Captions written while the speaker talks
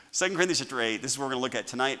2 Corinthians chapter 8, this is what we're going to look at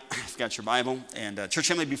tonight. If you've got your Bible. And church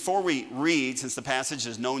family, before we read, since the passage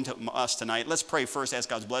is known to us tonight, let's pray first, ask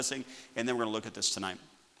God's blessing, and then we're going to look at this tonight.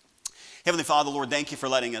 Heavenly Father, Lord, thank you for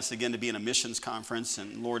letting us again to be in a missions conference.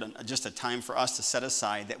 And Lord, just a time for us to set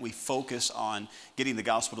aside that we focus on getting the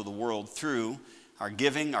gospel to the world through our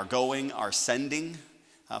giving, our going, our sending.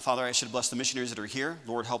 Father, I ask you to bless the missionaries that are here.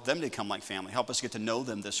 Lord, help them to come like family. Help us get to know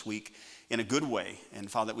them this week in a good way. And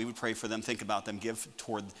Father, that we would pray for them, think about them, give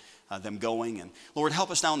toward them going. And Lord, help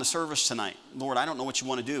us now in the service tonight. Lord, I don't know what you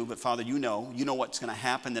want to do, but Father, you know what's going to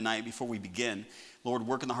happen tonight before we begin. Lord,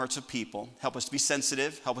 work in the hearts of people. Help us to be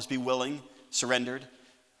sensitive. Help us be willing, surrendered.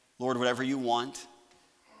 Lord, whatever you want.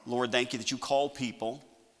 Lord, thank you that you call people.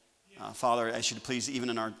 Father, I ask you to please, even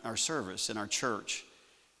in our service, in our church,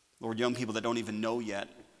 Lord, young people that don't even know yet,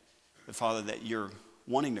 but Father, that you're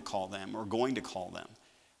wanting to call them or going to call them.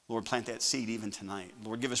 Lord, plant that seed even tonight.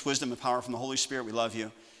 Lord, give us wisdom and power from the Holy Spirit. We love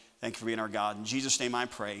you. Thank you for being our God. In Jesus' name I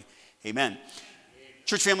pray. Amen.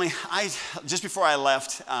 Church family, just before I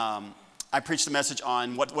left, I preached a message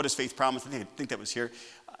on what is faith promise. I think that was here.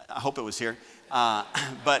 I hope it was here.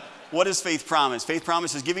 But what is faith promise? Faith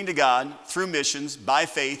promise is giving to God through missions, by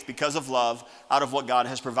faith, because of love, out of what God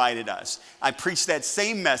has provided us. I preached that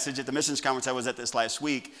same message at the missions conference I was at this last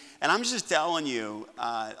week. And I'm just telling you,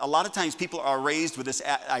 a lot of times people are raised with this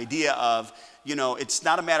idea of, it's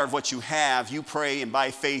not a matter of what you have. You pray and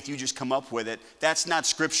by faith you just come up with it. That's not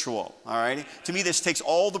scriptural, all right? To me, this takes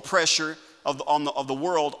all the pressure of the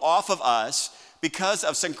world off of us because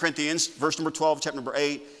of 2 Corinthians, verse number 12, chapter number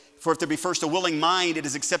 8. For if there be first a willing mind, it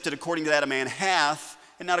is accepted according to that a man hath,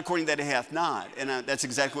 and not according to that he hath not. And that's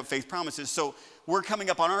exactly what faith promises. So we're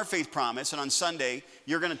coming up on our faith promise, and on Sunday,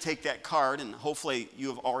 you're going to take that card, and hopefully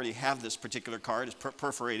you already have this particular card. It's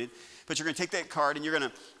perforated. But you're going to take that card, and you're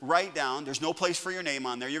going to write down, there's no place for your name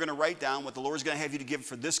on there. You're going to write down what the Lord's going to have you to give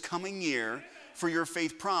for this coming year for your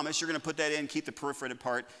faith promise. You're going to put that in, keep the perforated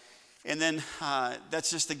part. And then that's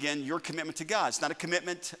just, again, your commitment to God. It's not a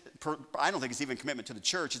commitment, I don't think it's even a commitment to the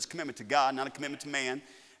church. It's a commitment to God, not a commitment to man.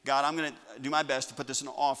 God, I'm going to do my best to put this in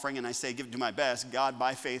an offering, and I say, do my best. God,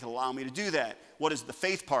 by faith, allow me to do that. What is the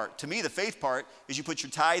faith part? To me, the faith part is you put your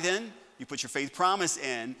tithe in, you put your faith promise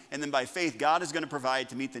in, and then by faith, God is going to provide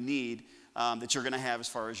to meet the need that you're going to have as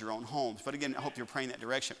far as your own homes. But again, I hope you're praying that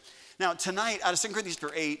direction. Now, tonight, out of 2 Corinthians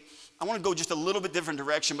 8, I want to go just a little bit different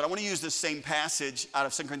direction, but I want to use this same passage out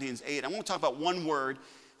of 2 Corinthians 8. I want to talk about one word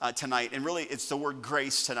tonight, and really it's the word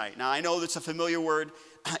grace tonight. Now, I know that's a familiar word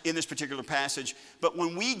in this particular passage, but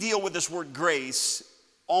when we deal with this word grace,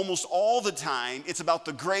 almost all the time, it's about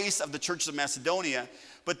the grace of the churches of Macedonia,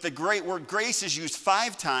 but the great word grace is used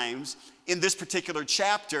 5 times in this particular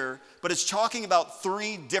chapter, but it's talking about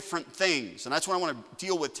 3 different things. And that's what I want to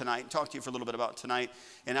deal with tonight, talk to you for a little bit about tonight.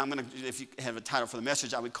 And I'm going to, if you have a title for the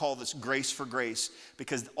message, I would call this Grace for Grace,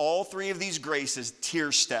 because all 3 of these graces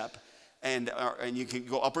tier step, and you can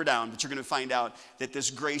go up or down, but you're going to find out that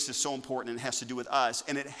this grace is so important and it has to do with us,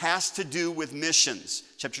 and it has to do with missions.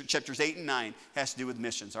 Chapters 8 and 9 has to do with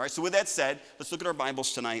missions. All right, so with that said, let's look at our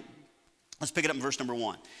Bibles tonight. Let's pick it up in verse number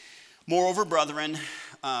 1. Moreover, brethren,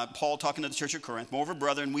 Paul talking to the church of Corinth, moreover,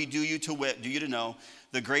 brethren, we do you to know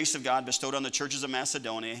the grace of God bestowed on the churches of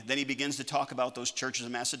Macedonia. Then he begins to talk about those churches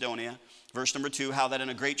of Macedonia. Verse number 2, how that in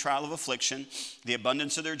a great trial of affliction, the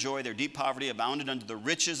abundance of their joy, their deep poverty abounded unto the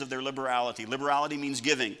riches of their liberality. Liberality means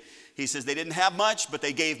giving. He says they didn't have much, but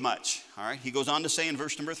they gave much. All right. He goes on to say in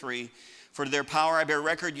verse number 3, for to their power I bear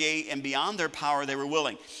record, yea, and beyond their power they were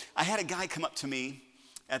willing. I had a guy come up to me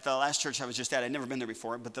at the last church I was just at. I'd never been there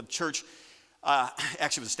before, but the church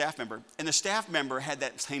actually was a staff member. And the staff member had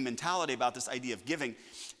that same mentality about this idea of giving.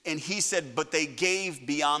 And he said, but they gave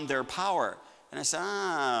beyond their power. And I said,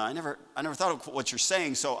 I never thought of what you're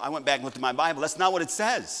saying. So I went back and looked at my Bible. That's not what it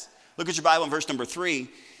says. Look at your Bible in verse number 3.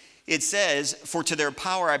 It says, for to their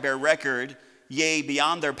power I bear record, yea,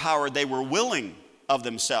 beyond their power they were willing of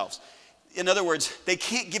themselves. In other words, they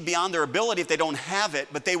can't give beyond their ability if they don't have it,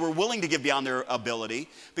 but they were willing to give beyond their ability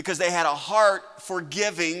because they had a heart for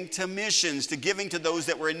giving to missions, to giving to those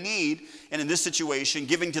that were in need, and in this situation,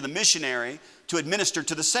 giving to the missionary to administer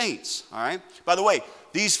to the saints, all right? By the way,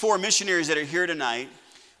 these 4 missionaries that are here tonight,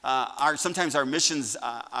 sometimes our missions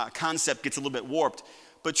concept gets a little bit warped,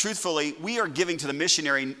 but truthfully, we are giving to the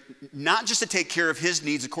missionary not just to take care of his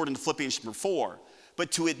needs according to Philippians chapter 4, but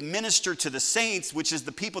to administer to the saints, which is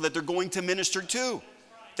the people that they're going to minister to.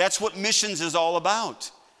 That's what missions is all about.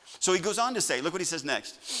 So he goes on to say, look what he says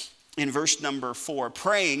next. In verse number 4,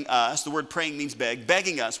 praying us, the word praying means beg,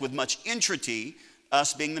 begging us with much entreaty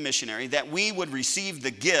us being the missionary, that we would receive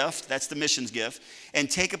the gift, that's the missions gift, and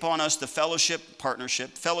take upon us the fellowship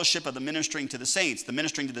of the ministering to the saints. The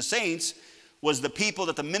ministering to the saints was the people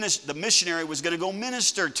that the missionary was going to go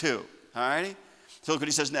minister to. All righty? So look what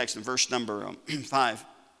he says next in verse number 5.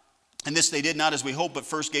 And this they did not as we hoped, but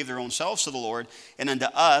first gave their own selves to the Lord, and unto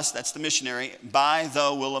us, that's the missionary, by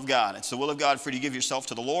the will of God. It's the will of God for you to give yourself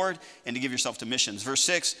to the Lord and to give yourself to missions. Verse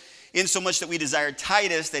 6, insomuch that we desired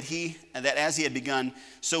Titus that as he had begun,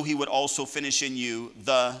 so he would also finish in you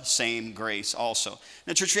the same grace also.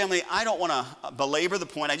 Now, church family, I don't want to belabor the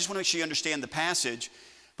point. I just want to make sure you understand the passage.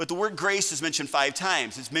 But the word grace is mentioned 5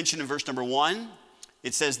 times. It's mentioned in verse number 1.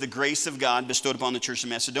 It says the grace of God bestowed upon the church of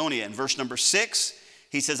Macedonia. In verse number 6,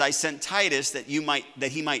 he says, I sent Titus that he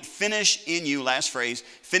might finish in you, last phrase,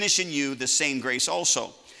 finish in you the same grace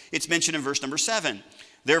also. It's mentioned in verse number 7.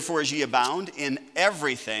 Therefore, as ye abound in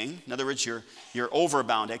everything, in other words, you're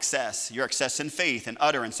overabound, excess. Your excess in faith and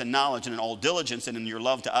utterance and knowledge and in all diligence and in your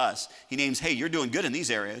love to us. He names, hey, you're doing good in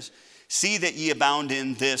these areas. See that ye abound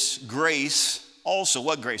in this grace also.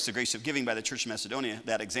 What grace? The grace of giving by the church of Macedonia,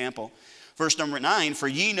 that example. Verse number 9, for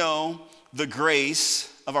ye know the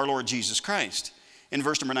grace of our Lord Jesus Christ. In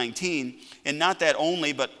verse number 19, and not that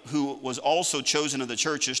only, but who was also chosen of the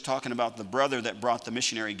churches, talking about the brother that brought the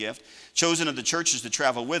missionary gift, chosen of the churches to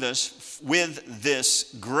travel with us with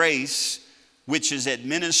this grace which is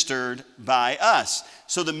administered by us.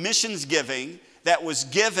 So the missions giving that was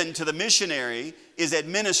given to the missionary is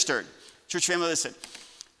administered. Church family, listen.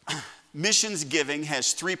 Missions giving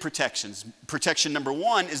has 3 protections. Protection number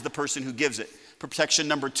 1 is the person who gives it. Protection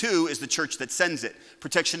number 2 is the church that sends it.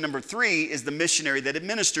 Protection number 3 is the missionary that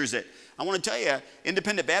administers it. I want to tell you,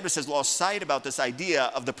 Independent Baptist has lost sight about this idea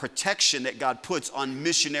of the protection that God puts on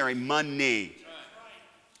missionary money.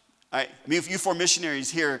 All right. I mean, if you 4 missionaries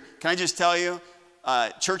here, can I just tell you,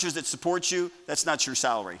 churches that support you, that's not your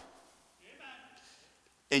salary.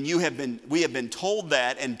 And we have been told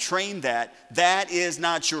that and trained that is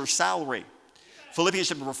not your salary. Philippians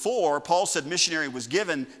chapter 4, Paul said missionary was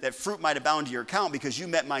given that fruit might abound to your account because you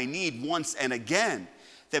met my need once and again.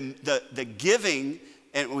 The giving,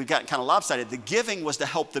 and we got kind of lopsided, the giving was to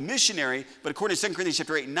help the missionary, but according to 2 Corinthians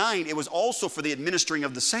chapter 8 and 9, it was also for the administering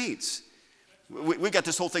of the saints. We got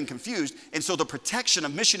this whole thing confused. And so the protection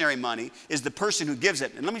of missionary money is the person who gives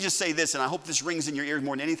it. And let me just say this, and I hope this rings in your ears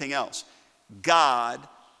more than anything else. God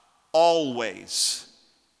always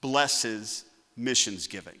blesses missions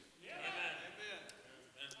giving.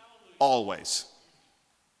 Always.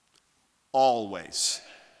 Always.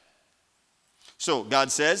 So God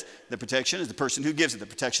says the protection is the person who gives it. The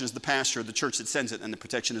protection is the pastor of the church that sends it. And the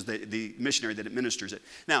protection is the missionary that administers it.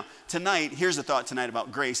 Now, tonight, here's the thought tonight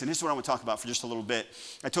about grace. And this is what I want to talk about for just a little bit.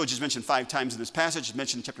 I told you it's mentioned 5 times in this passage. It's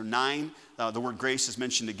mentioned in chapter 9. The word grace is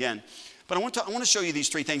mentioned again. But I want to show you these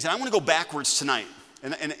 3 things. And I want to go backwards tonight.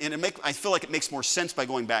 And I feel like it makes more sense by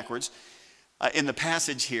going backwards. In the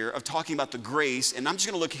passage here of talking about the grace, and I'm just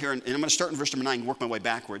going to look here, and I'm going to start in verse number 9 and work my way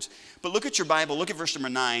backwards. But look at your Bible, look at verse number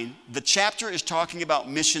 9. The chapter is talking about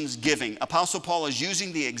missions giving. Apostle Paul is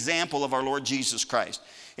using the example of our Lord Jesus Christ.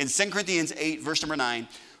 In 2 Corinthians 8, verse number 9,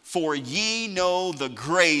 for ye know the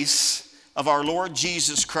grace of our Lord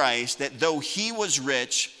Jesus Christ, that though he was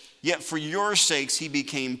rich, yet for your sakes he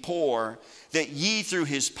became poor, that ye through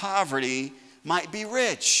his poverty might be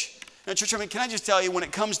rich. Now, church, can I just tell you, when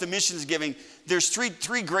it comes to missions giving, there's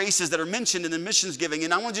three graces that are mentioned in the missions giving,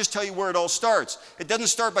 and I want to just tell you where it all starts. It doesn't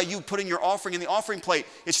start by you putting your offering in the offering plate.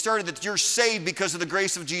 It started that you're saved because of the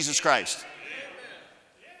grace of Jesus Christ.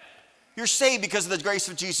 You're saved because of the grace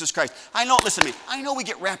of Jesus Christ. Listen to me, I know we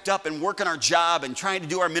get wrapped up in working our job and trying to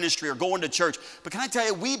do our ministry or going to church, but can I tell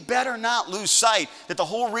you, we better not lose sight that the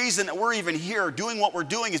whole reason that we're even here doing what we're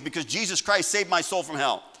doing is because Jesus Christ saved my soul from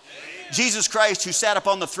hell. Jesus Christ, who sat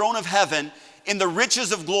upon the throne of heaven in the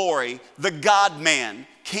riches of glory, the God-man,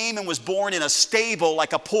 came and was born in a stable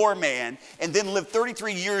like a poor man, and then lived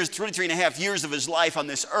 33 and a half years of his life on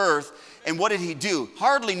this earth. And what did he do?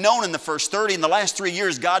 Hardly known in the first 30. In the last 3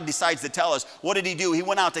 years, God decides to tell us, what did he do? He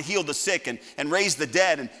went out to heal the sick and raise the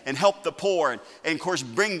dead and help the poor and of course,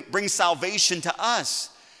 bring salvation to us.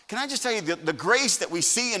 Can I just tell you, the grace that we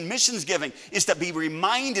see in missions giving is to be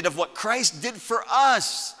reminded of what Christ did for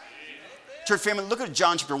us. Church family, look at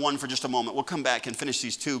John chapter 1 for just a moment. We'll come back and finish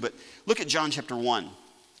these 2, but look at John chapter 1.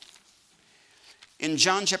 In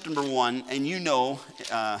John chapter number 1, and you know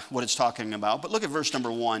what it's talking about, but look at verse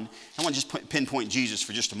number 1. I want to just pinpoint Jesus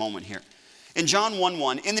for just a moment here. In John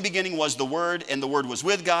 1:1, in the beginning was the Word, and the Word was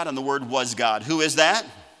with God, and the Word was God. Who is that?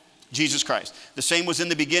 Jesus Christ. The same was in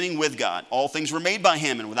the beginning with God. All things were made by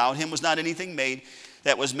him, and without him was not anything made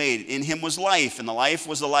that was made. In him was life, and the life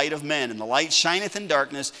was the light of men. And the light shineth in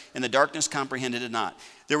darkness, and the darkness comprehended it not.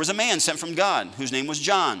 There was a man sent from God, whose name was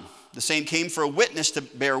John. The same came for a witness to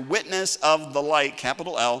bear witness of the light,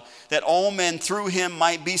 capital L, that all men through him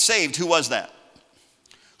might be saved. Who was that?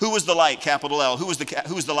 Who was the light, capital L? Who was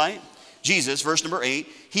the light? Jesus, verse number 8.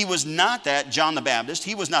 He was not that, John the Baptist,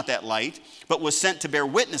 he was not that light, but was sent to bear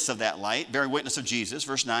witness of that light, bearing witness of Jesus,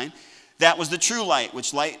 verse 9. That was the true light,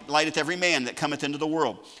 which lighteth every man that cometh into the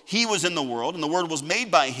world. He was in the world, and the world was made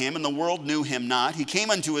by him, and the world knew him not. He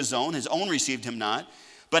came unto his own received him not.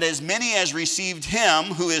 But as many as received him,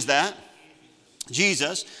 who is that?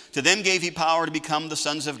 Jesus, to them gave he power to become the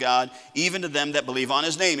sons of God, even to them that believe on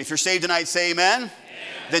his name. If you're saved tonight, say amen. Amen.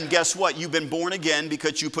 Then guess what? You've been born again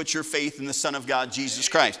because you put your faith in the Son of God, Jesus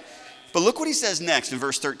Christ. But look what he says next in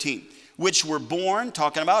verse 13. Which were born,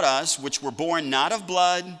 talking about us, which were born not of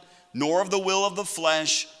blood, nor of the will of the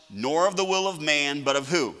flesh, nor of the will of man, but of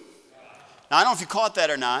who? Now, I don't know if you caught that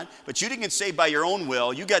or not, but you didn't get saved by your own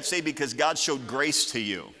will. You got saved because God showed grace to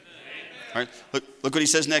you. All right? Look what he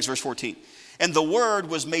says next, verse 14. And the Word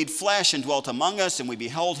was made flesh and dwelt among us, and we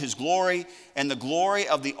beheld his glory, and the glory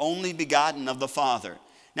of the only begotten of the Father.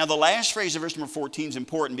 Now, the last phrase of verse number 14 is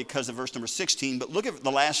important because of verse number 16, but look at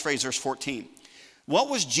the last phrase, verse 14. What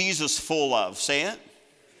was Jesus full of? Say it.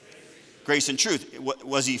 Grace and truth.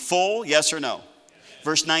 Was he full? Yes or no?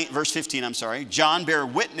 Verse 15, John bare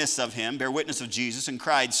witness of him, bare witness of Jesus, and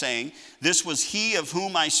cried, saying, This was he of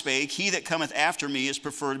whom I spake. He that cometh after me is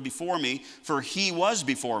preferred before me, for he was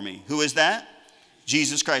before me. Who is that?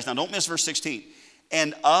 Jesus Christ. Now don't miss verse 16.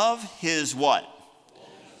 And of his what?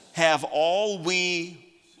 Have all we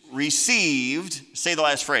received? Say the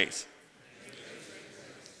last phrase.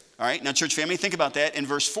 All right, now church family, think about that. In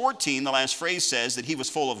verse 14, the last phrase says that he was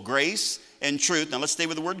full of grace and truth. Now let's stay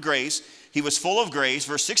with the word grace. He was full of grace.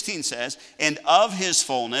 Verse 16 says, and of his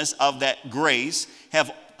fullness, of that grace,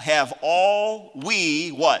 have all we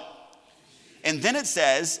what? And then it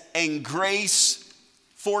says, and grace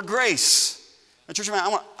for grace. Now church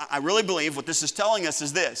family, I really believe what this is telling us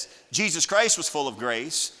is this. Jesus Christ was full of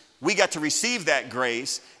grace. We got to receive that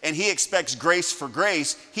grace, and he expects grace for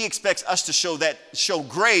grace. He expects us to show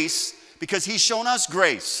grace because he's shown us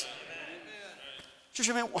grace.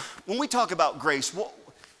 Church, I mean, when we talk about grace,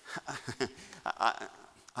 I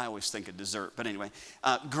always think of dessert, but anyway,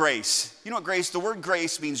 grace. You know what grace? The word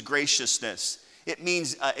grace means graciousness. It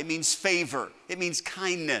means favor. It means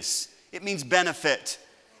kindness. It means benefit.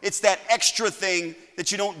 It's that extra thing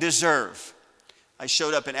that you don't deserve. I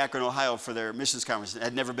showed up in Akron, Ohio for their missions conference. I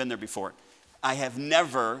had never been there before. I have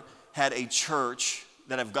never had a church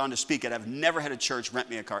that I've gone to speak at. I've never had a church rent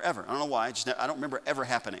me a car, ever. I don't know why. I don't remember ever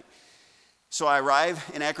happening. So I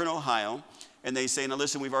arrive in Akron, Ohio, and they say, now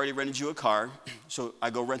listen, we've already rented you a car. So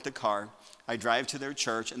I go rent the car. I drive to their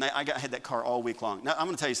church, and I had that car all week long. Now, I'm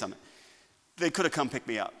going to tell you something. They could have come pick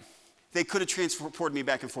me up. They could have transported me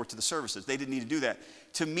back and forth to the services. They didn't need to do that.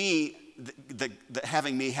 To me,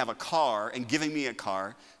 having me have a car and giving me a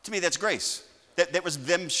car, to me, that's grace. That was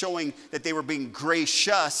them showing that they were being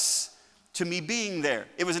gracious to me being there.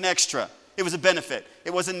 It was an extra. It was a benefit.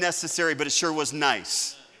 It wasn't necessary, but it sure was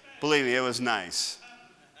nice. Believe me, it was nice.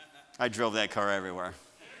 I drove that car everywhere.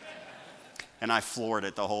 And I floored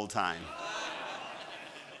it the whole time.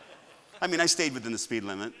 I mean, I stayed within the speed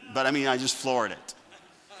limit, but I just floored it.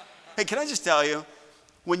 Hey, can I just tell you,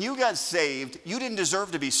 when you got saved, you didn't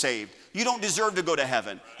deserve to be saved. You don't deserve to go to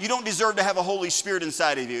heaven. You don't deserve to have a Holy Spirit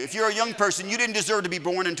inside of you. If you're a young person, you didn't deserve to be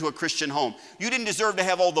born into a Christian home. You didn't deserve to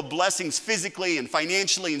have all the blessings physically and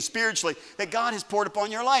financially and spiritually that God has poured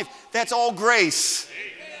upon your life. That's all grace.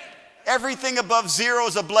 Amen. Everything above zero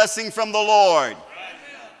is a blessing from the Lord.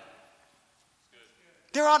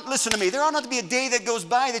 Listen to me, there ought not to be a day that goes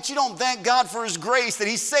by that you don't thank God for his grace, that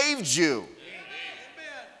he saved you.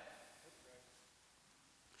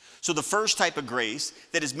 So the first type of grace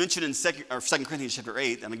that is mentioned in 2 Corinthians chapter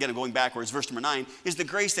 8, and again going backwards, verse number 9, is the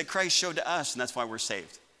grace that Christ showed to us, and that's why we're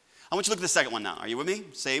saved. I want you to look at the second one now. Are you with me?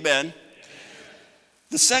 Say amen. Amen.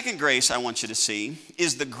 The second grace I want you to see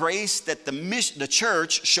is the grace that the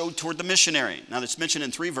church showed toward the missionary. Now that's mentioned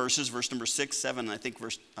in 3 verses, verse number 6, 7, and I think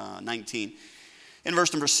verse 19. In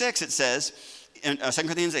verse number 6 it says, in 2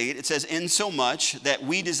 Corinthians 8, it says, insomuch that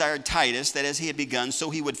we desired Titus, that as he had begun,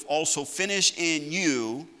 so he would also finish in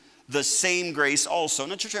you the same grace also.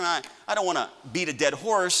 Now, church, I don't want to beat a dead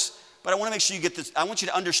horse, but I want to make sure you get this. I want you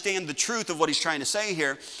to understand the truth of what he's trying to say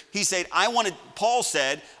here. He said, Paul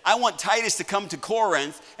said, I want Titus to come to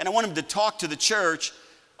Corinth, and I want him to talk to the church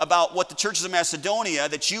about what the churches of Macedonia,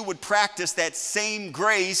 that you would practice that same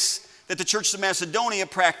grace that the churches of Macedonia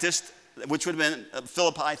practiced which would have been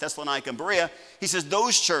Philippi, Thessalonica, and Berea, he says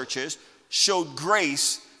those churches showed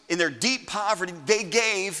grace in their deep poverty. They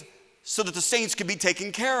gave so that the saints could be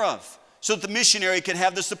taken care of, so that the missionary could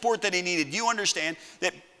have the support that he needed. Do you understand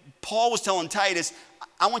that Paul was telling Titus,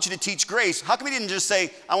 I want you to teach grace? How come he didn't just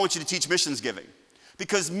say, I want you to teach missions giving?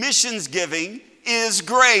 Because missions giving is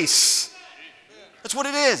grace. That's what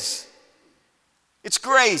it is. It's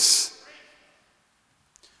grace.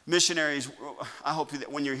 Missionaries, I hope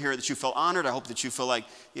that when you're here that you feel honored. I hope that you feel like,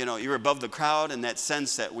 you're above the crowd in that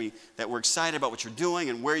sense that we're excited about what you're doing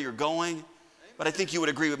and where you're going. But I think you would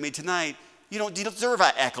agree with me tonight, you don't deserve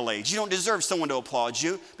accolades. You don't deserve someone to applaud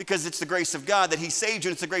you, because it's the grace of God that he saved you,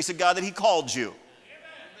 and it's the grace of God that he called you.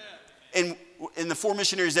 Amen. And the 4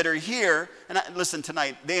 missionaries that are here, and listen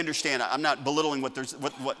tonight, they understand. I'm not belittling what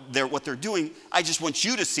they're doing. I just want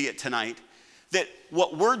you to see it tonight, that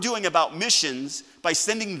what we're doing about missions by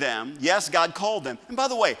sending them, yes, God called them. And by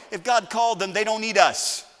the way, if God called them, they don't need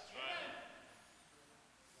us.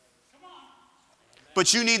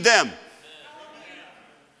 But you need them.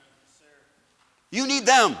 You need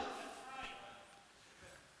them.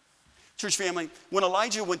 Church family, when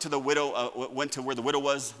Elijah went to the widow, went to where the widow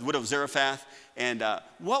was, the widow of Zarephath, and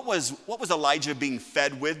what was Elijah being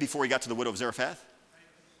fed with before he got to the widow of Zarephath?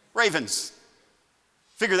 Ravens.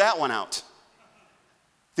 Figure that one out.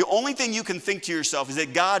 The only thing you can think to yourself is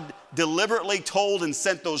that God deliberately told and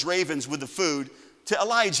sent those ravens with the food to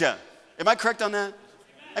Elijah. Am I correct on that?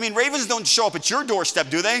 I mean, ravens don't show up at your doorstep,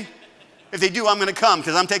 do they? If they do, I'm going to come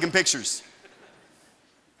because I'm taking pictures.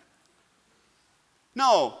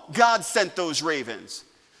 No, God sent those ravens.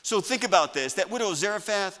 So think about this. That widow of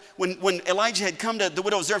Zarephath, when Elijah had come to the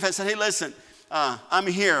widow of Zarephath and said, hey, listen, I'm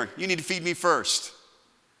here. You need to feed me first.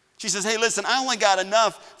 She says, hey, listen, I only got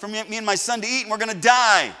enough for me and my son to eat, and we're going to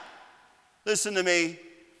die. Listen to me.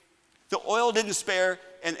 The oil didn't spare,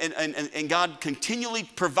 and God continually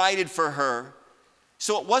provided for her.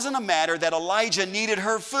 So it wasn't a matter that Elijah needed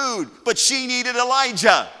her food, but she needed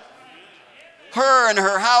Elijah. Her and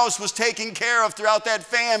her house was taken care of throughout that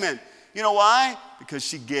famine. You know why? Because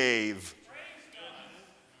she gave.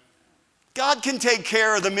 God can take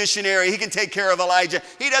care of the missionary. He can take care of Elijah.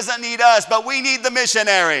 He doesn't need us, but we need the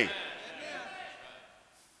missionary.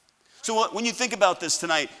 So when you think about this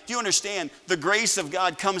tonight, do you understand the grace of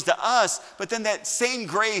God comes to us, but then that same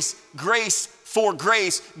grace for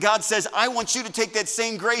grace, God says, I want you to take that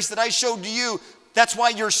same grace that I showed to you. That's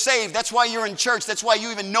why you're saved. That's why you're in church. That's why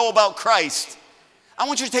you even know about Christ. I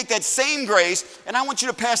want you to take that same grace, and I want you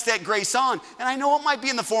to pass that grace on. And I know it might be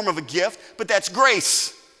in the form of a gift, but that's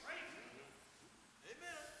grace.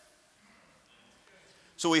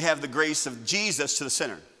 So we have the grace of Jesus to the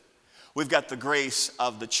sinner. We've got the grace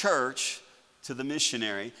of the church to the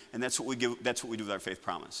missionary, and that's what we do with our faith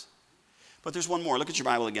promise. But there's one more. Look at your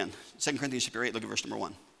Bible again. 2 Corinthians chapter 8, look at verse number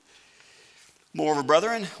 1. Moreover,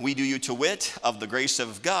 brethren, we do you to wit of the grace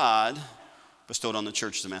of God bestowed on the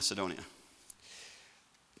churches of Macedonia.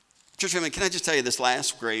 Church family, can I just tell you this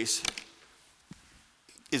last grace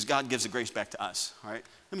is God gives the grace back to us, all right?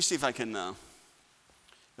 Let me see if I can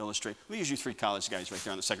illustrate. We use you 3 college guys right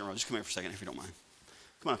there on the second row. Just come here for a second if you don't mind.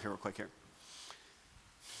 Come on up here real quick here.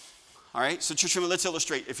 All right, so church family, let's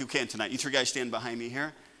illustrate if you can tonight. You 3 guys stand behind me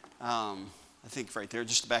here. I think right there,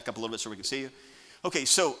 just to back up a little bit so we can see you. Okay,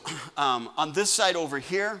 so on this side over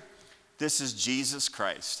here, this is Jesus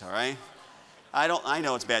Christ, all right? I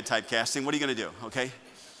know it's bad typecasting. What are you going to do, okay?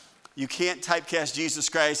 You can't typecast Jesus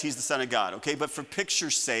Christ. He's the Son of God, okay? But for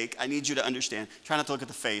picture's sake, I need you to understand. Try not to look at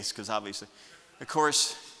the face because obviously, of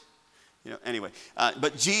course, anyway.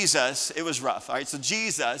 But Jesus, it was rough, all right? So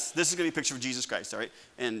Jesus, this is going to be a picture of Jesus Christ, all right?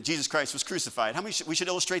 And Jesus Christ was crucified. How many we should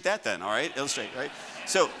illustrate that then, all right? Illustrate, right?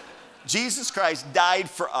 So Jesus Christ died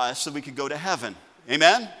for us so we could go to heaven.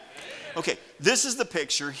 Amen? Okay, this is the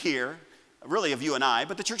picture here, really of you and I,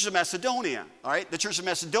 but the Church of Macedonia, all right? The Church of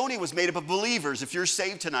Macedonia was made up of believers. If you're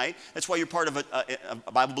saved tonight, that's why you're part of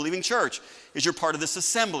a Bible-believing church, is you're part of this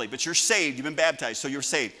assembly, but you're saved. You've been baptized, so you're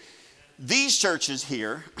saved. These churches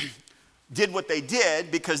here did what they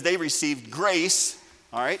did because they received grace,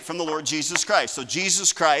 all right, from the Lord Jesus Christ. So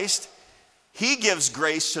Jesus Christ, he gives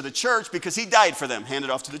grace to the church because he died for them,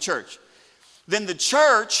 handed off to the church. Then the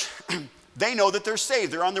church... They know that they're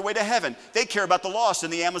saved. They're on their way to heaven. They care about the lost in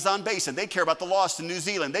the Amazon basin. They care about the lost in New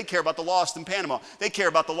Zealand. They care about the lost in Panama. They care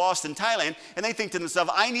about the lost in Thailand. And they think to themselves,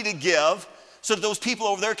 I need to give so that those people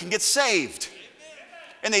over there can get saved.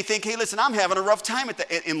 And they think, hey, listen, I'm having a rough time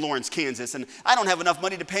in Lawrence, Kansas, and I don't have enough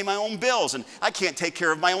money to pay my own bills, and I can't take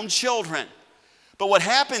care of my own children. But what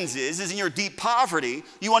happens is in your deep poverty,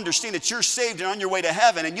 you understand that you're saved and on your way to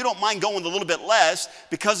heaven, and you don't mind going a little bit less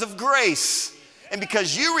because of grace. And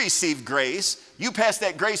because you received grace, you pass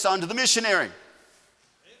that grace on to the missionary.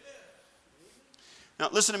 Now,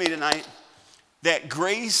 listen to me tonight. That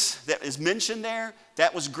grace that is mentioned there,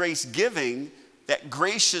 that was grace giving, that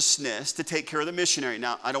graciousness to take care of the missionary.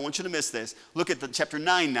 Now, I don't want you to miss this. Look at chapter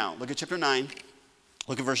 9 now. Look at chapter 9.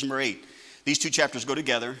 Look at verse number 8. These two chapters go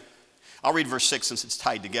together. I'll read verse 6 since it's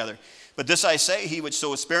tied together. But this I say, he which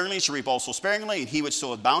soweth sparingly shall reap also sparingly, and he which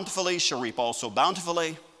soweth bountifully shall reap also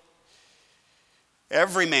bountifully.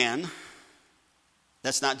 Every man,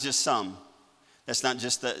 that's not just some, that's not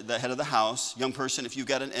just the head of the house, young person, if you've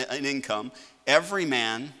got an income, every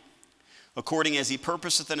man, according as he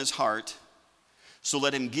purposeth in his heart, so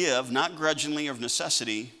let him give, not grudgingly or of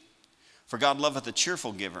necessity, for God loveth a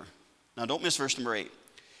cheerful giver. Now don't miss verse number 8.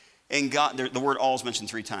 And God, the word all is mentioned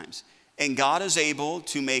 3 times. And God is able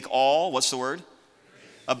to make all, what's the word?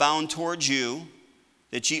 Abound towards you,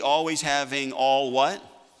 that ye always having all what?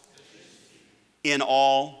 In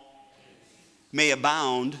all may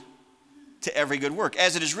abound to every good work.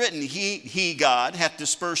 As it is written, he, God, hath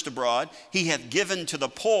dispersed abroad. He hath given to the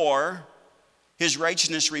poor. His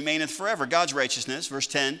righteousness remaineth forever. God's righteousness, verse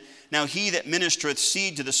 10. Now he that ministereth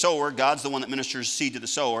seed to the sower, God's the one that ministers seed to the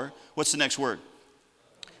sower. What's the next word?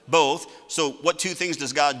 Both. So what 2 things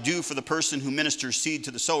does God do for the person who ministers seed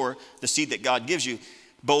to the sower, the seed that God gives you?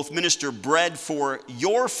 Both minister bread for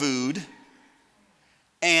your food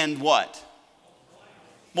and what?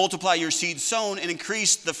 Multiply your seed sown and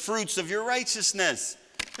increase the fruits of your righteousness.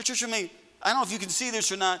 The church of I don't know if you can see this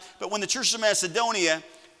or not, but when the church of Macedonia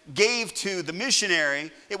gave to the missionary,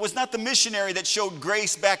 it was not the missionary that showed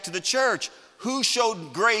grace back to the church. Who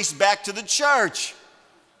showed grace back to the church?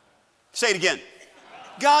 Say it again.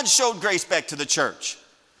 God showed grace back to the church.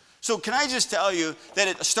 So can I just tell you that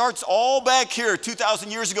it starts all back here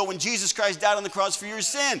 2,000 years ago when Jesus Christ died on the cross for your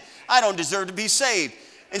sin. I don't deserve to be saved.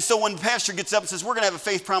 And so when the pastor gets up and says, we're going to have a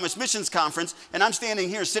Faith Promise Missions Conference, and I'm standing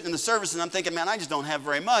here sitting in the service and I'm thinking, man, I just don't have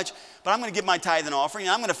very much, but I'm going to give my tithe and offering,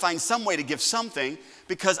 and I'm going to find some way to give something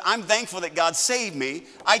because I'm thankful that God saved me.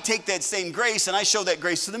 I take that same grace and I show that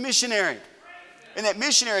grace to the missionary. And that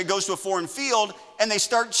missionary goes to a foreign field and they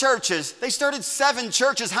start churches. They started 7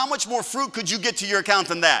 churches. How much more fruit could you get to your account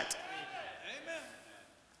than that?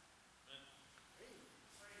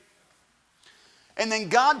 And then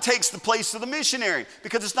God takes the place of the missionary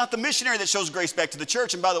because it's not the missionary that shows grace back to the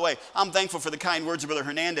church. And by the way, I'm thankful for the kind words of Brother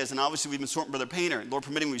Hernandez, and obviously we've been supporting Brother Painter. Lord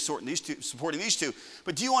permitting, we're supporting these two.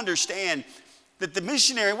 But do you understand that the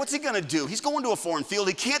missionary, what's he going to do? He's going to a foreign field.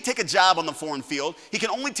 He can't take a job on the foreign field. He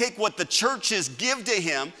can only take what the churches give to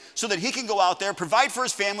him so that he can go out there, provide for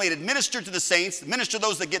his family, and administer to the saints, minister to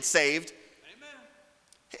those that get saved.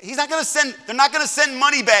 Amen. They're not going to send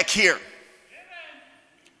money back here. Amen.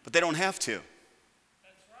 But they don't have to.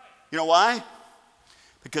 You know why?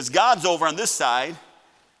 Because God's over on this side,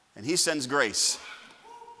 and he sends grace.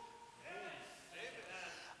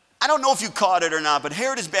 I don't know if you caught it or not, but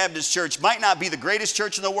Heritage Baptist Church might not be the greatest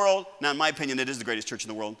church in the world. Now, in my opinion, it is the greatest church in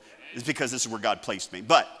the world. It's because this is where God placed me.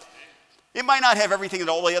 But it might not have everything that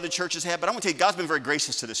all the other churches have, but I'm going to tell you, God's been very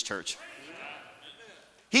gracious to this church.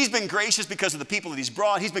 He's been gracious because of the people that he's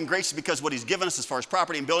brought. He's been gracious because of what he's given us as far as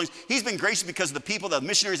property and buildings. He's been gracious because of the people, the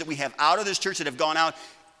missionaries that we have out of this church that have gone out.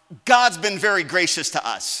 God's been very gracious to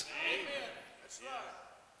us. Amen. That's right.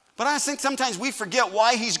 But I think sometimes we forget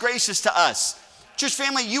why he's gracious to us. Church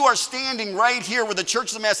family, you are standing right here where the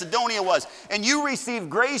church of Macedonia was, and you receive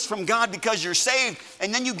grace from God because you're saved,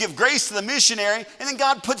 and then you give grace to the missionary, and then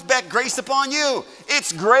God puts back grace upon you.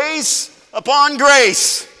 It's grace upon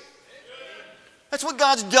grace. That's what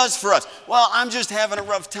God does for us. Well, I'm just having a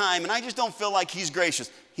rough time, and I just don't feel like he's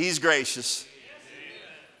gracious. He's gracious.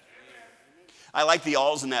 I like the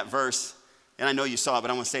alls in that verse, and I know you saw it, but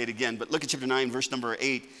I want to say it again. But look at chapter 9, verse number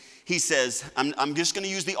 8. He says, I'm just going to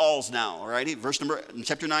use the alls now, all right?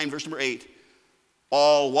 Chapter 9, verse number 8.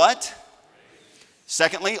 All what?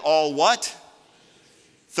 Secondly, all what?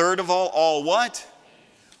 Third of all what?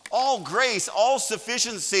 All grace, all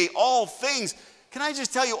sufficiency, all things. Can I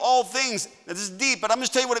just tell you all things? Now, this is deep, but I'm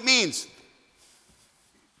just telling you what it means.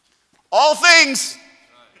 All things.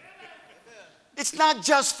 It's not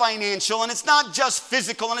just financial, and it's not just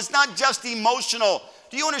physical, and it's not just emotional.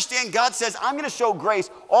 Do you understand? God says, I'm going to show grace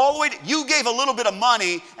all the way. You gave a little bit of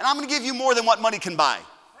money, and I'm going to give you more than what money can buy.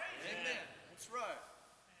 Amen. That's right.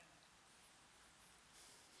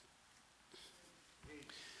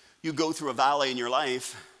 You go through a valley in your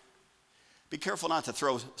life. Be careful not to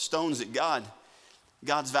throw stones at God.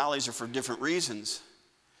 God's valleys are for different reasons.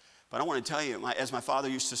 But I want to tell you, as my father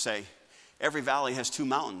used to say, every valley has 2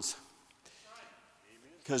 mountains.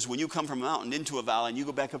 Because when you come from a mountain into a valley and you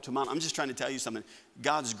go back up to a mountain, I'm just trying to tell you something.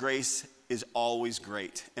 God's grace is always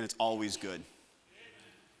great, and it's always good.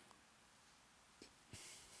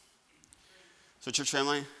 So church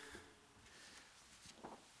family,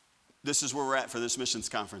 this is where we're at for this missions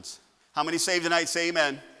conference. How many saved tonight? Say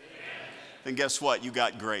amen. Amen. Then guess what? You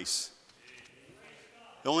got grace.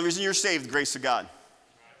 The only reason you're saved, the grace of God.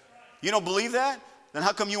 You don't believe that? Then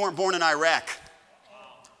how come you weren't born in Iraq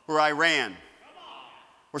or Iran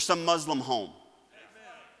or some Muslim home?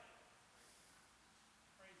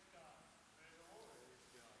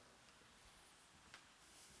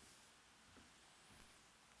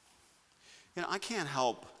 You know, I can't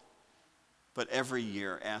help but every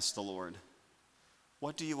year ask the Lord,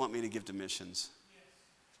 what do you want me to give to missions?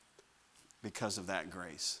 Because of that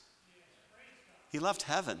grace. He left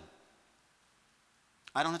heaven.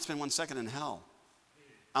 I don't have to spend 1 second in hell.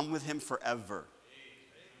 I'm with him forever.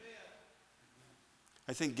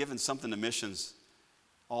 I think giving something to missions,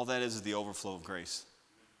 all that is the overflow of grace.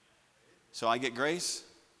 So I get grace,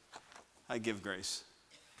 I give grace.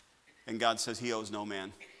 And God says he owes no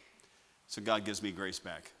man. So God gives me grace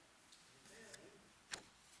back.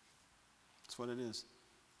 That's what it is.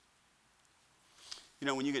 You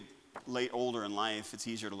know, when you get older in life, it's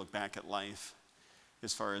easier to look back at life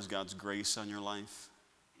as far as God's grace on your life.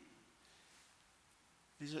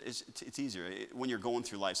 It's easier. When you're going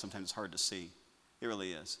through life, sometimes it's hard to see. It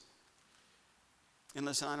really is. And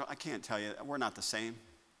listen, I can't tell you, we're not the same.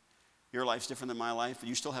 Your life's different than my life, but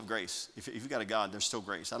you still have grace. If you've got a God, there's still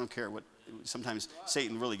grace. I don't care what, sometimes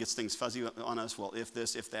Satan really gets things fuzzy on us. Well, if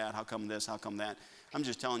this, if that, how come this, how come that? I'm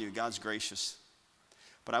just telling you, God's gracious.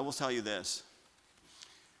 But I will tell you this.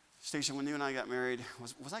 Stacia, when you and I got married,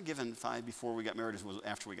 was I given $5 before we got married or was it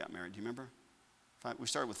after we got married? Do you remember? We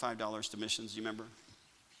started with $5 to missions. Do you remember?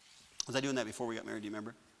 Was I doing that before we got married? Do you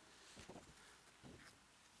remember?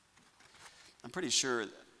 I'm pretty sure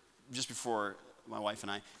just before my wife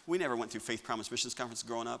and I, we never went through Faith Promise Missions Conference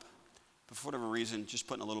growing up, but for whatever reason, just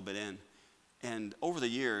putting a little bit in. And over the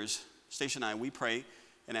years, Stacia and I, we pray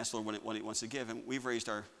and ask the Lord what he wants to give, and we've raised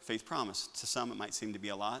our faith promise. To some, it might seem to be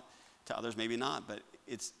a lot. To others, maybe not, but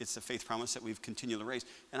it's a faith promise that we've continued to raise.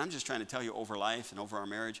 And I'm just trying to tell you, over life and over our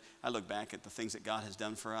marriage, I look back at the things that God has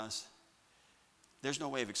done for us. There's no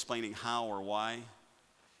way of explaining how or why,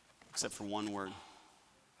 except for one word: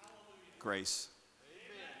 grace.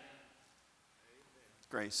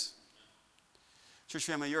 Grace. Church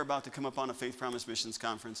family, you're about to come up on a Faith Promise Missions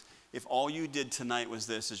Conference. If all you did tonight was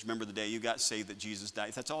this, is remember the day you got saved, that Jesus died,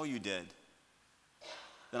 if that's all you did,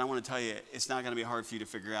 then I want to tell you, it's not going to be hard for you to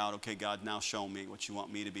figure out, okay, God, now show me what you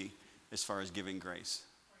want me to be as far as giving grace.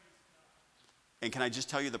 And can I just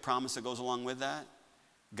tell you the promise that goes along with that?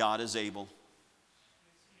 God is able,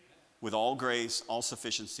 with all grace, all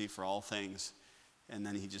sufficiency for all things, and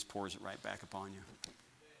then he just pours it right back upon you.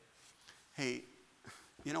 Hey,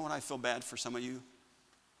 you know what? I feel bad for some of you.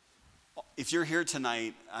 If you're here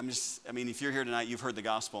tonight, if you're here tonight, you've heard the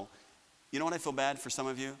gospel. You know what? I feel bad for some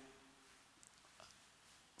of you.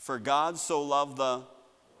 For God so loved the world.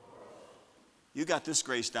 You got this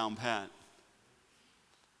grace down pat.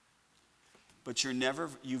 But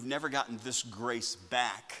you've never gotten this grace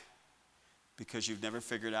back because you've never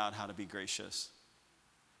figured out how to be gracious.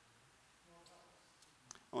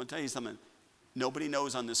 I want to tell you something. Nobody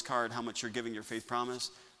knows on this card how much you're giving your faith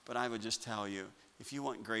promise, but I would just tell you, if you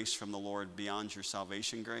want grace from the Lord beyond your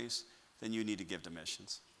salvation grace, then you need to give to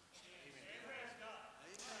missions.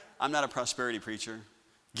 I'm not a prosperity preacher.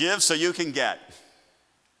 Give so you can get.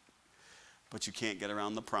 But you can't get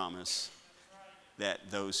around the promise that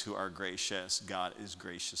those who are gracious, God is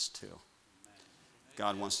gracious too.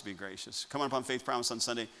 God wants to be gracious. Come on up on Faith Promise on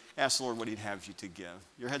Sunday. Ask the Lord what he'd have you to give.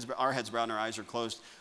 Our heads bowed and our eyes are closed.